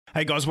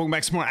Hey guys, welcome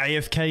back to more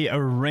AFK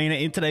Arena.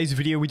 In today's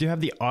video, we do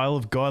have the Isle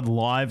of God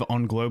live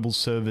on global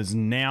servers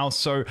now.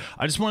 So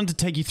I just wanted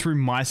to take you through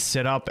my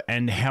setup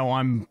and how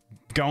I'm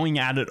going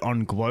at it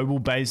on global,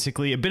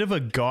 basically. A bit of a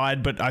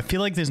guide, but I feel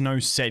like there's no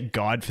set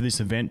guide for this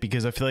event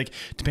because I feel like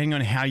depending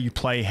on how you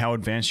play, how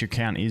advanced your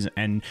account is,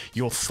 and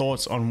your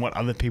thoughts on what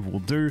other people will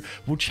do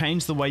will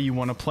change the way you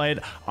want to play it.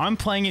 I'm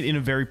playing it in a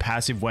very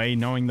passive way,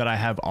 knowing that I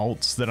have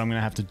ults that I'm going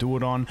to have to do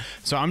it on.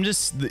 So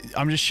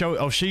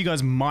I'll show you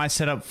guys my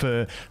setup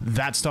for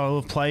that style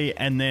of play,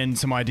 and then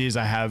some ideas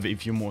I have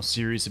if you're more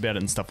serious about it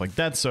and stuff like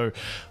that. So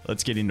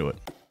let's get into it.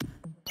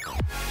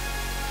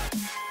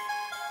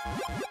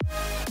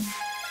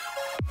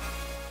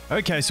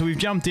 Okay, so we've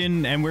jumped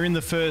in and we're in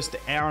the first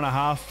hour and a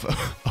half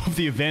of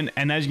the event,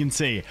 and as you can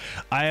see,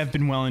 I have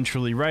been well and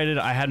truly raided.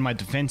 I had my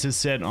defenses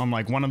set on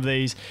like one of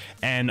these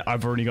and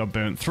I've already got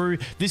burnt through.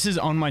 This is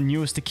on my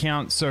newest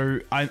account,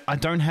 so I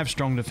don't have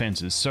strong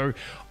defenses. So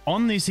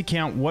on this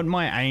account, what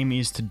my aim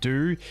is to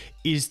do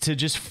is to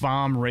just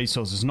farm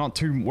resources, not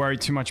to worry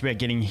too much about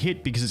getting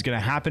hit because it's going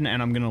to happen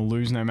and I'm going to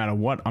lose no matter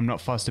what. I'm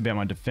not fussed about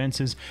my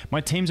defenses.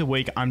 My teams are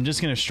weak. I'm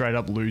just going to straight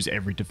up lose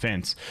every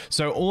defense.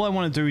 So all I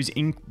want to do is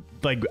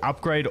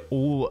upgrade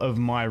all of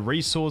my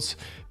resource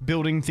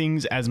building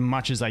things as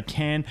much as I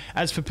can.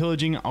 As for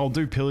pillaging, I'll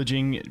do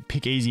pillaging,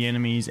 pick easy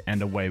enemies,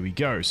 and away we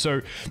go.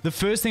 So the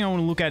first thing I want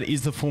to look at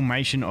is the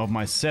formation of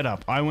my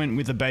setup. I went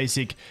with a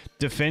basic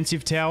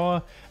defensive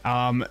tower,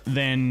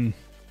 then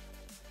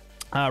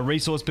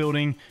resource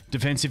building,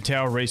 defensive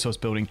tower, resource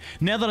building.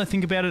 Now that I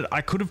think about it,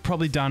 I could have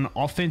probably done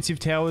offensive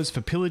towers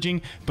for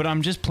pillaging, but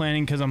I'm just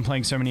planning, because I'm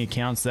playing so many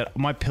accounts, that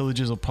my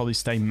pillages will probably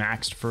stay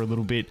maxed for a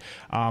little bit.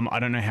 I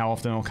don't know how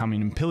often I'll come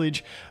in and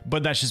pillage,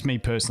 but that's just me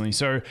personally.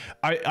 So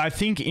I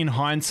think in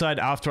hindsight,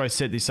 after I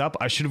set this up,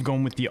 I should have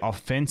gone with the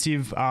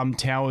offensive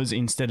towers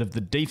instead of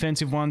the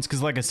defensive ones,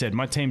 because like I said,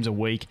 my teams are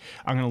weak.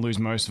 I'm going to lose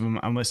most of them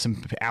unless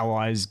some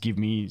allies give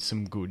me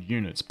some good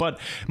units. But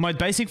my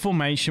basic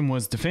formation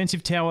was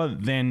defensive tower,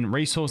 then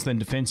resource, then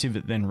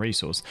defensive, then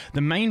resource. The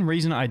main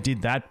reason I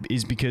did that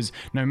is because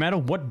no matter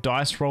what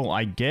dice roll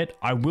I get,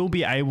 I will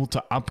be able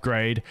to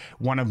upgrade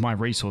one of my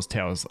resource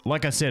towers.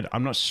 Like I said,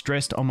 I'm not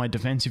stressed on my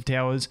defensive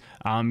towers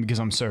because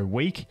I'm so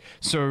weak.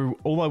 So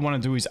all I want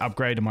to do is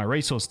upgrade my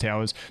resource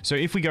towers. So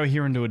if we go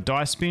here and do a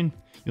dice spin,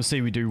 you'll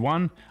see we do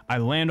one. I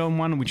land on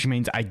one, which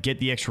means I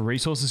get the extra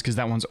resources because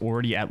that one's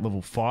already at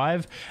level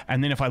 5.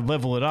 And then if I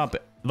level it up,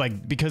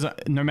 because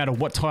no matter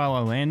what tile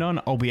I land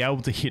on, I'll be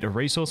able to hit a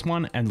resource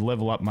one and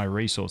level up my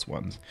resource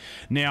ones.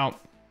 Now,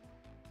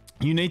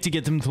 you need to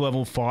get them to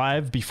level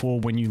 5 before,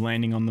 when you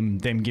landing on them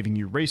giving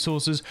you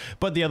resources.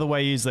 But the other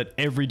way is that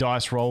every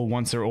dice roll,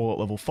 once they're all at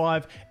level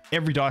 5,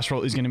 every dice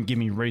roll is going to give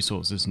me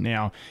resources.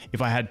 Now,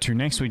 if I had two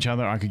next to each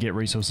other, I could get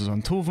resources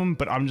on two of them,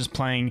 but I'm just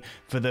playing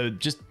for the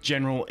just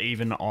general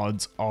even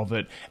odds of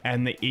it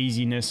and the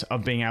easiness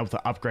of being able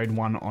to upgrade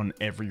one on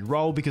every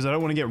roll, because I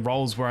don't want to get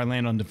rolls where I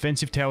land on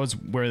defensive towers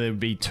where there would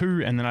be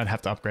two and then I'd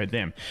have to upgrade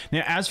them.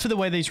 Now, as for the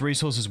way these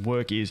resources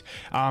work is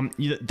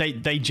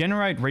they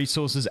generate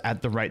resources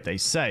at the rate they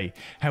say.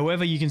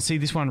 However, you can see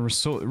this one,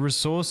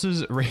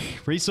 resources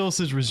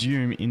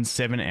resume in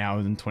 7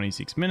 hours and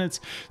 26 minutes.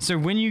 So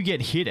when you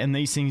get hit and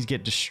these things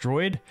get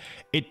destroyed,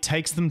 it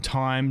takes them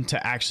time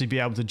to actually be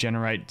able to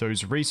generate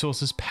those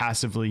resources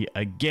passively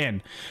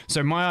again.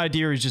 So my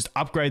idea is just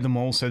upgrade them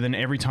all, so then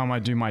every time I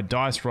do my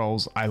dice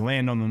rolls, I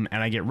land on them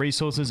and I get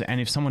resources,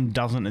 and if someone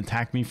doesn't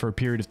attack me for a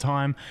period of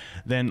time,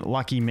 then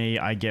lucky me,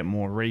 I get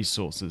more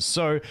resources.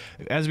 So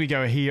as we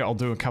go here, I'll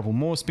do a couple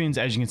more spins.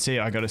 As you can see,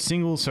 I got a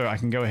single, so I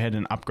can go ahead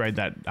and upgrade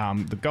that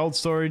the gold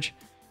storage.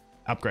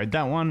 Upgrade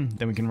that one,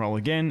 then we can roll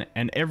again,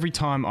 and every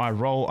time I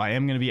roll, I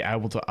am going to be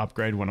able to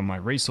upgrade one of my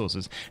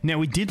resources. Now,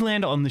 we did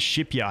land on the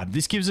shipyard.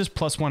 This gives us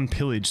 +1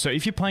 pillage, so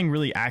if you're playing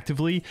really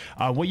actively,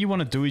 what you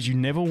want to do is you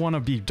never want to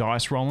be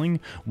dice rolling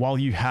while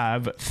you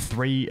have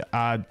three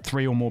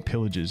or more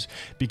pillages,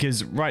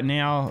 because right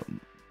now,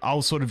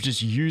 I'll sort of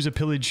just use a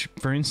pillage,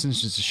 for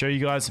instance, just to show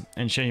you guys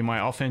and show you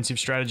my offensive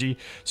strategy.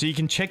 So you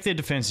can check their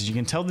defenses. You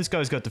can tell this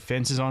guy's got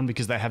defenses on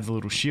because they have the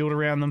little shield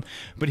around them,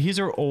 but his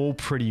are all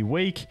pretty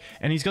weak,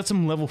 and he's got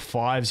some level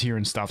 5s here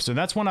and stuff. So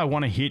that's one I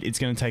want to hit. It's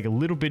going to take a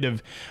little bit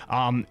of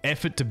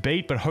effort to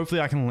beat, but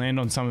hopefully I can land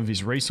on some of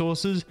his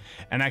resources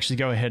and actually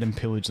go ahead and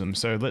pillage them.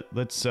 So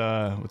let's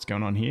what's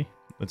going on here?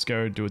 Let's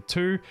go do a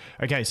 2.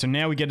 Okay, so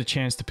now we get a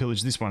chance to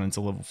pillage this one. It's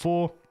a level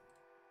 4.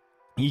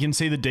 You can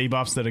see the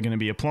debuffs that are going to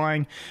be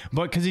applying,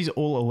 but because he's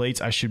all elites,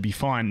 I should be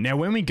fine. Now,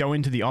 when we go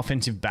into the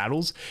offensive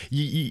battles,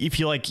 if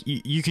you like,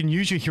 you can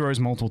use your heroes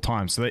multiple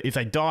times. So that if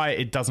they die,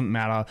 it doesn't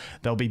matter.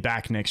 They'll be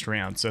back next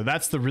round. So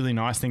that's the really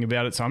nice thing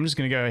about it. So I'm just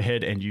going to go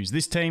ahead and use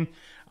this team.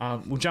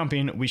 We'll jump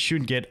in. We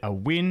should get a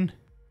win,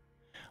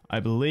 I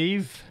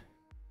believe.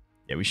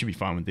 Yeah, we should be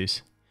fine with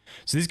this.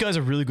 So this guy's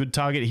a really good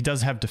target. He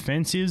does have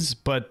defenses,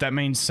 but that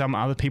means some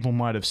other people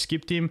might have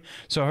skipped him.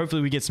 So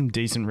hopefully we get some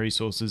decent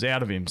resources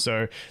out of him.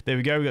 So there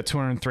we go. We got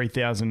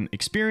 203,000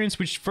 experience,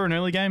 which for an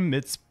early game,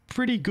 it's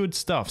pretty good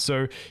stuff.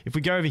 So if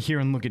we go over here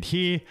and look at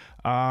here,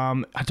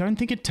 I don't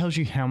think it tells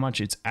you how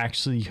much it's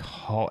actually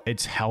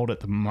held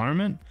at the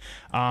moment.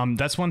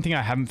 That's one thing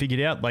I haven't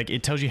figured out. Like,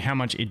 it tells you how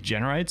much it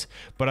generates,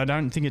 but I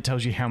don't think it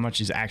tells you how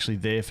much is actually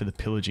there for the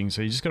pillaging.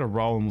 So you just got to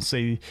roll, and we'll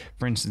see,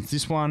 for instance,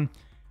 this one.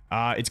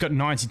 It's got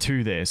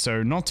 92 there,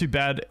 so not too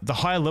bad. The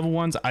higher level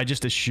ones, I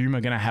just assume are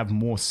going to have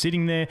more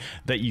sitting there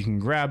that you can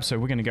grab. So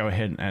we're going to go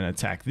ahead and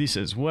attack this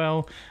as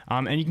well.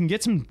 And you can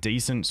get some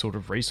decent sort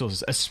of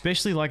resources,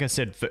 especially, like I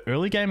said, for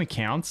early game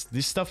accounts.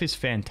 This stuff is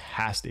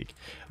fantastic,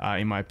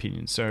 in my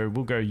opinion. So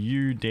we'll go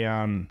you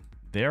down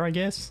there, I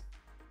guess.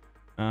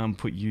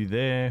 Put you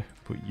there,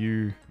 put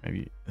you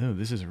maybe. Oh,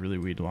 this is a really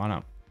weird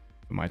lineup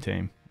for my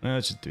team.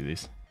 Let's just do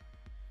this.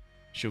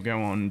 She'll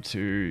go on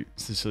to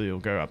Cecilia,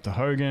 will go up to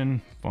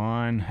Hogan.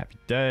 Fine, happy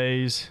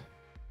days.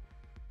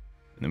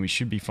 And then we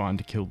should be fine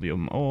to kill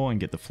them all and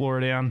get the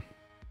flora down.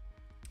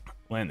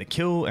 Land the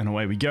kill, and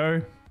away we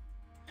go.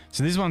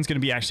 So this one's going to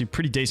be actually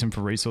pretty decent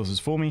for resources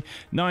for me.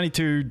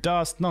 92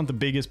 dust, not the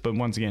biggest, but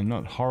once again,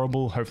 not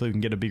horrible. Hopefully we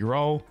can get a big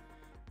roll.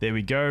 There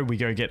we go. We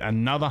go get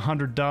another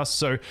 100 dust.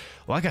 So,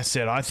 like I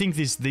said, I think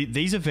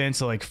these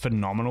events are like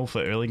phenomenal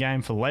for early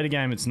game. For later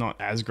game, it's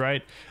not as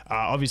great.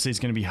 Obviously, it's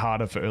going to be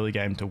harder for early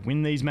game to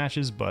win these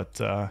matches,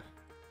 but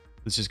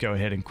let's just go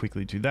ahead and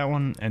quickly do that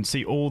one and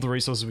see all the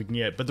resources we can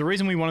get. But the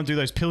reason we want to do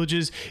those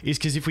pillages is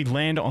because if we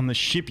land on the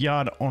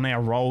shipyard on our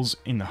rolls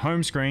in the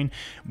home screen,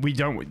 we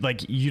don't,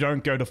 like, you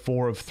don't go to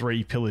 4 of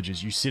 3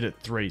 pillages. You sit at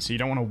 3, so you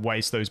don't want to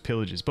waste those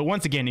pillages. But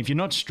once again, if you're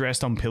not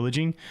stressed on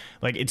pillaging,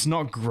 like, it's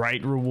not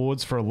great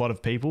rewards for a lot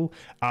of people.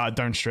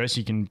 Don't stress.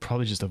 You can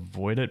probably just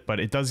avoid it, but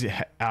it does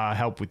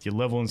help with your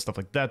level and stuff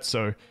like that.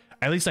 So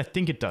at least I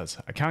think it does.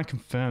 I can't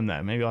confirm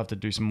that. Maybe I'll have to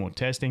do some more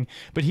testing.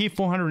 But here,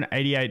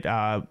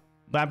 488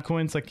 lab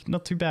coins, like,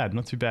 not too bad,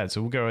 not too bad.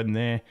 So we'll go in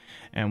there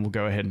and we'll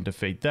go ahead and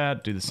defeat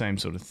that, do the same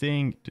sort of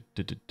thing.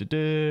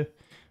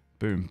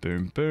 Boom,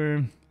 boom,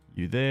 boom.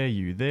 You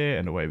there,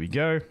 and away we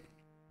go.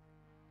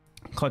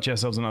 Clutch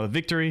ourselves another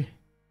victory.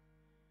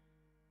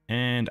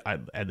 And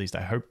at least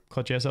I hope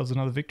clutch ourselves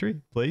another victory.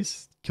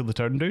 Please, kill the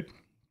totem dude.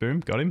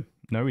 Boom, got him.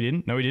 No, we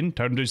didn't. No, we didn't.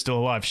 Totem dude's still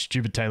alive.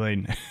 Stupid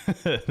Taylene.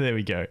 There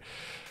we go.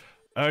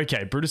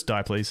 Okay, Brutus,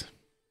 die, please.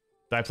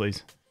 Die,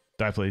 please.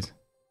 Die, please.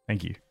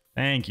 Thank you.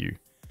 Thank you.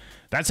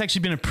 That's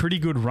actually been a pretty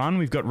good run.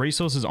 We've got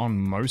resources on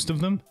most of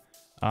them.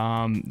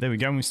 There we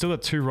go. And we've still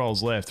got 2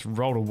 rolls left.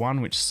 Roll to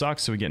 1, which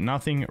sucks, so we get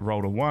nothing.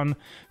 Roll to 1,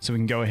 so we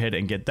can go ahead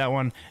and get that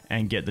one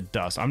and get the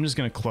dust. I'm just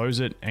going to close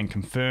it and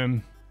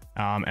confirm.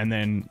 And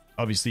then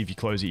obviously if you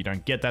close it, you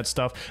don't get that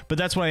stuff. But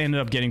that's what I ended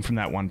up getting from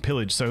that one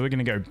pillage. So we're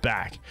going to go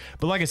back.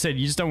 But like I said,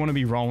 you just don't want to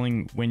be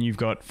rolling when you've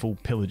got full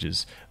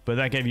pillages. But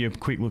that gave you a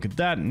quick look at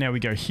that. Now we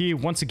go here,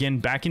 once again,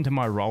 back into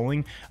my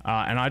rolling.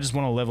 And I just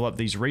want to level up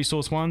these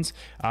resource ones.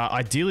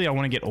 Ideally, I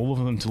want to get all of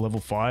them to level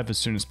 5 as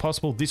soon as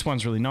possible. This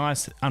one's really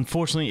nice.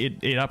 Unfortunately,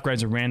 it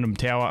upgrades a random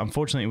tower.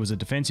 Unfortunately, it was a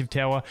defensive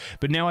tower.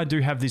 But now I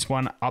do have this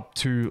one up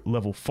to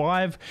level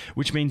 5,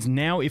 which means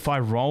now if I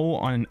roll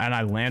on and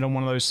I land on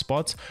one of those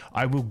spots,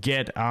 I will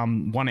get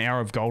 1 hour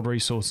of gold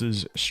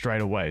resources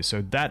straight away.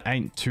 So that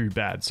ain't too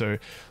bad. So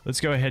let's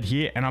go ahead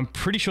here. And I'm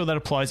pretty sure that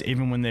applies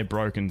even when they're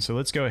broken. So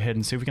let's go ahead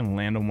and see if we can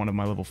land on one of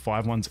my level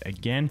 5 ones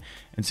again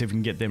and see if we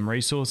can get them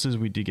resources.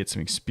 We did get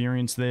some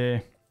experience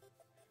there.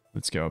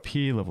 Let's go up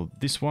here, level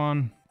this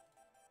one.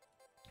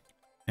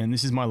 And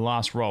this is my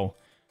last roll.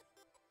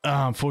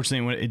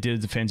 Unfortunately, it did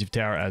a defensive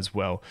tower as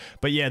well.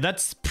 But yeah,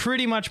 that's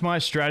pretty much my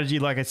strategy.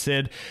 Like I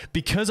said,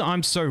 because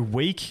I'm so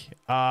weak,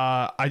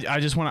 I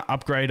just want to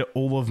upgrade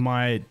all of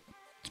my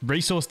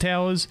resource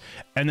towers,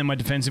 and then my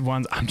defensive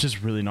ones I'm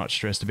just really not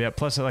stressed about.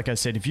 Plus, like I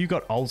said, if you've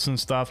got ults and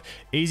stuff,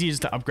 easy is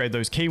to upgrade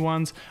those key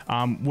ones,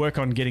 work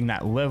on getting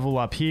that level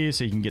up here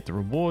so you can get the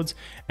rewards,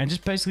 and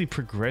just basically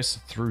progress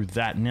through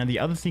that. Now the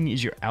other thing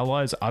is your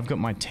allies. I've got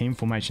my team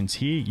formations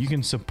here. You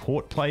can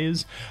support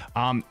players,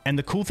 and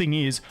the cool thing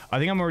is I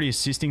think I'm already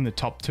assisting the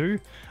top 2.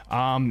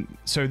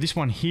 So this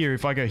one here,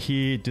 if I go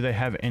here, do they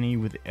have any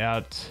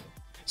without?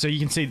 So you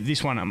can see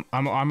this one,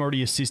 I'm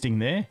already assisting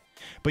there.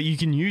 But you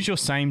can use your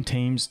same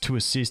teams to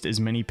assist as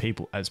many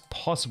people as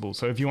possible.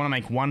 So if you want to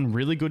make 1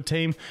 really good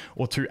team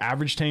or 2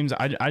 average teams,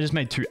 I just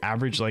made 2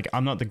 average. Like,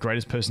 I'm not the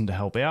greatest person to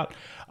help out,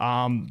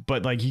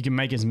 but like you can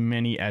make as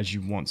many as you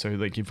want. So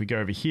like if we go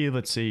over here,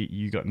 let's see,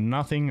 you got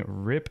nothing,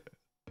 rip.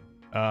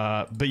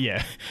 But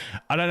yeah,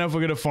 I don't know if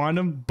we're going to find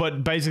them,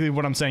 but basically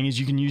what I'm saying is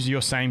you can use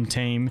your same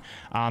team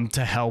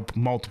to help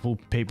multiple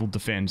people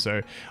defend.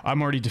 So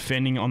I'm already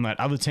defending on that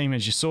other team.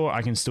 As you saw,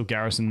 I can still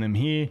garrison them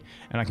here,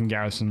 and I can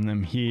garrison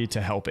them here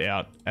to help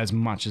out as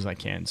much as I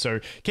can. So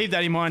keep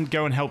that in mind.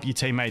 Go and help your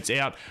teammates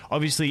out.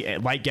 Obviously,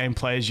 at late game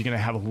players, you're going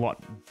to have a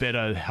lot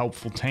better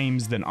helpful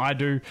teams than I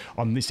do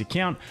on this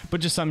account, but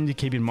just something to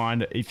keep in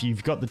mind. If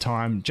you've got the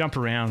time, jump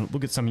around,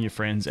 look at some of your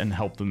friends and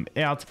help them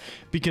out,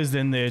 because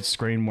then their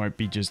screen won't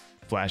be just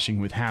flashing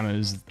with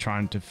hammers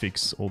trying to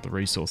fix all the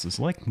resources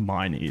like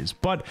mine is.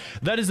 But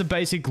that is a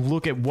basic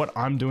look at what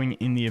I'm doing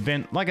in the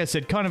event. Like I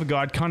said, kind of a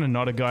guide, kind of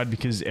not a guide,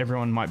 because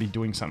everyone might be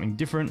doing something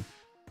different.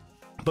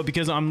 But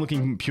because I'm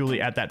looking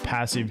purely at that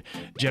passive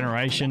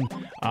generation,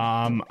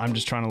 I'm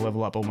just trying to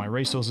level up all my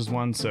resources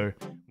one, so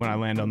when I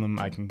land on them,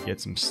 I can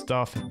get some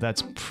stuff.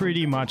 That's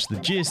pretty much the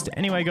gist.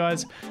 Anyway,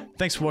 guys,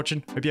 thanks for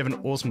watching. Hope you have an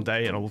awesome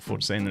day, and I look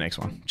forward to seeing the next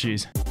one.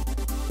 Cheers.